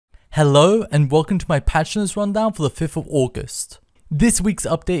Hello and welcome to my patch notes rundown for the 5th of August. This week's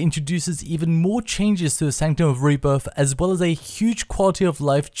update introduces even more changes to the Sanctum of Rebirth, as well as a huge quality of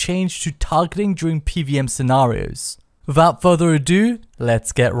life change to targeting during PvM scenarios. Without further ado,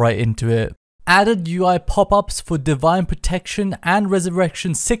 let's get right into it. Added UI pop-ups for Divine Protection and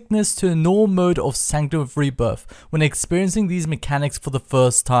Resurrection Sickness to the normal mode of Sanctum of Rebirth when experiencing these mechanics for the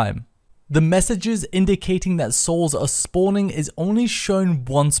first time. The messages indicating that souls are spawning is only shown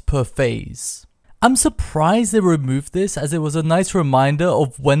once per phase. I'm surprised they removed this, as it was a nice reminder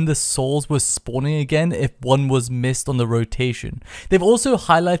of when the souls were spawning again if one was missed on the rotation. They've also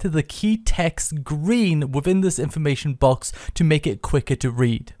highlighted the key text green within this information box to make it quicker to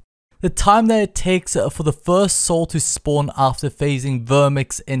read. The time that it takes for the first soul to spawn after phasing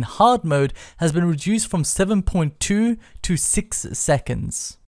Vermix in hard mode has been reduced from 7.2 to 6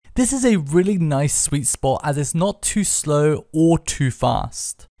 seconds. This is a really nice sweet spot, as it's not too slow or too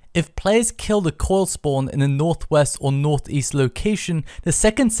fast. If players kill the coil spawn in a northwest or northeast location, the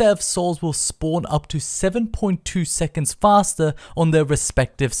second set of souls will spawn up to 7.2 seconds faster on their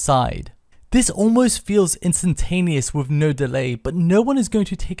respective side. This almost feels instantaneous with no delay, but no one is going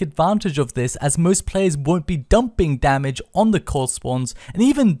to take advantage of this, as most players won't be dumping damage on the coil spawns, and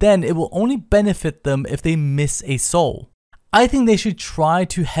even then it will only benefit them if they miss a soul. I think they should try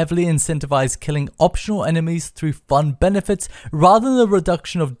to heavily incentivize killing optional enemies through fun benefits rather than the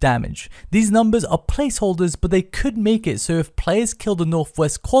reduction of damage. These numbers are placeholders, but they could make it so if players kill the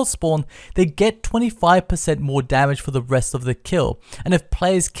northwest coil spawn, they get 25% more damage for the rest of the kill, and if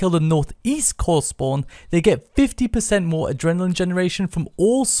players kill the northeast coil spawn, they get 50% more adrenaline generation from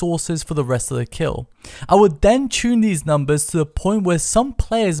all sources for the rest of the kill. I would then tune these numbers to the point where some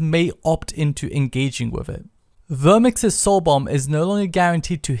players may opt into engaging with it. Vermix's Soul Bomb is no longer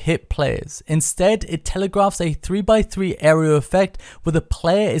guaranteed to hit players. Instead, it telegraphs a 3x3 area effect where the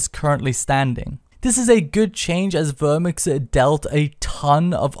player is currently standing. This is a good change, as Vermix dealt a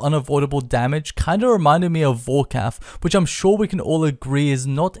ton of unavoidable damage, kinda reminded me of Vorkath, which I'm sure we can all agree is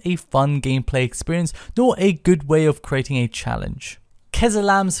not a fun gameplay experience nor a good way of creating a challenge.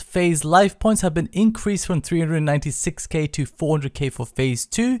 Kezalam's phase life points have been increased from 396k to 400k for phase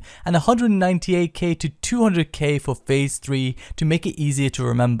 2 and 198k to 200k for phase 3 to make it easier to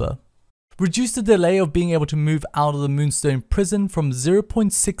remember. Reduce the delay of being able to move out of the Moonstone prison from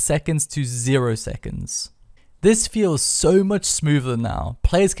 0.6 seconds to 0 seconds. This feels so much smoother now.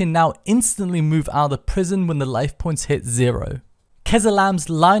 Players can now instantly move out of the prison when the life points hit 0. Kezalam's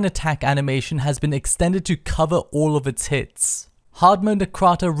line attack animation has been extended to cover all of its hits. Hard mode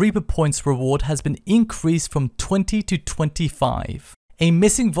Necrata Reaper points reward has been increased from 20 to 25. A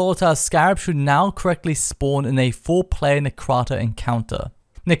missing volatile scarab should now correctly spawn in a 4-player Necrata encounter.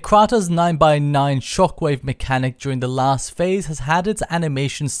 Necrata's 9x9 shockwave mechanic during the last phase has had its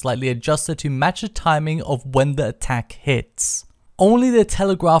animation slightly adjusted to match the timing of when the attack hits. Only the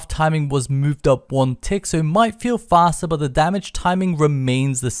telegraph timing was moved up 1 tick, so it might feel faster, but the damage timing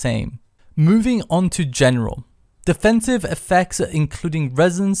remains the same. Moving on to general. Defensive effects including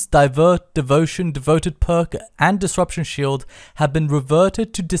Resonance, Divert, Devotion, Devoted Perk, and Disruption Shield have been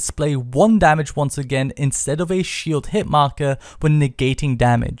reverted to display 1 damage once again instead of a shield hit marker when negating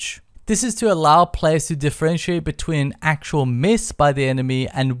damage. This is to allow players to differentiate between an actual miss by the enemy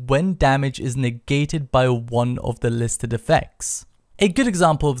and when damage is negated by one of the listed effects. A good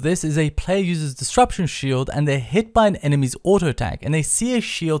example of this is a player uses Disruption Shield and they're hit by an enemy's auto attack and they see a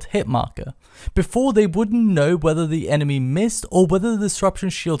shield hit marker. Before, they wouldn't know whether the enemy missed or whether the Disruption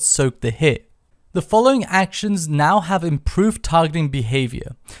Shield soaked the hit. The following actions now have improved targeting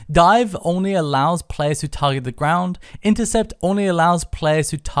behavior. Dive only allows players to target the ground. Intercept only allows players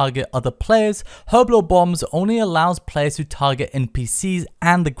to target other players. Herblore Bombs only allows players to target NPCs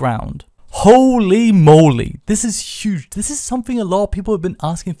and the ground. Holy moly, this is huge. This is something a lot of people have been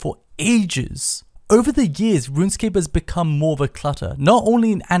asking for ages. Over the years, RuneScape has become more of a clutter, not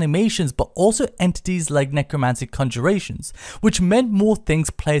only in animations but also entities like necromancy conjurations, which meant more things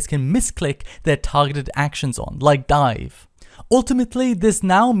players can misclick their targeted actions on, like dive. Ultimately, this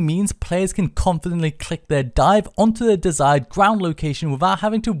now means players can confidently click their dive onto their desired ground location without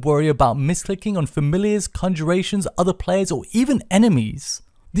having to worry about misclicking on familiars, conjurations, other players, or even enemies.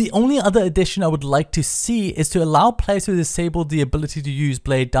 The only other addition I would like to see is to allow players to disable the ability to use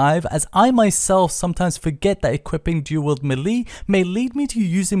Blade Dive, as I myself sometimes forget that equipping dual wield melee may lead me to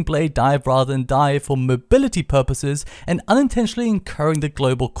using Blade Dive rather than dive for mobility purposes and unintentionally incurring the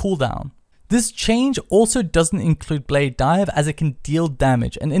global cooldown. This change also doesn't include Blade Dive, as it can deal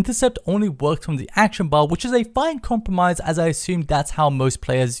damage, and Intercept only works from the action bar, which is a fine compromise, as I assume that's how most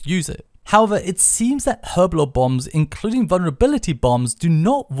players use it. However, it seems that herblore bombs, including vulnerability bombs, do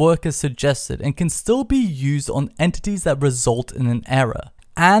not work as suggested and can still be used on entities that result in an error.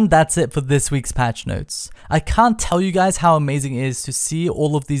 And that's it for this week's patch notes. I can't tell you guys how amazing it is to see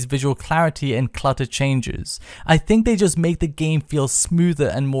all of these visual clarity and clutter changes. I think they just make the game feel smoother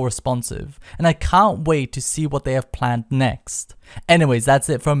and more responsive, and I can't wait to see what they have planned next. Anyways, that's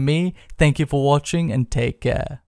it from me. Thank you for watching and take care.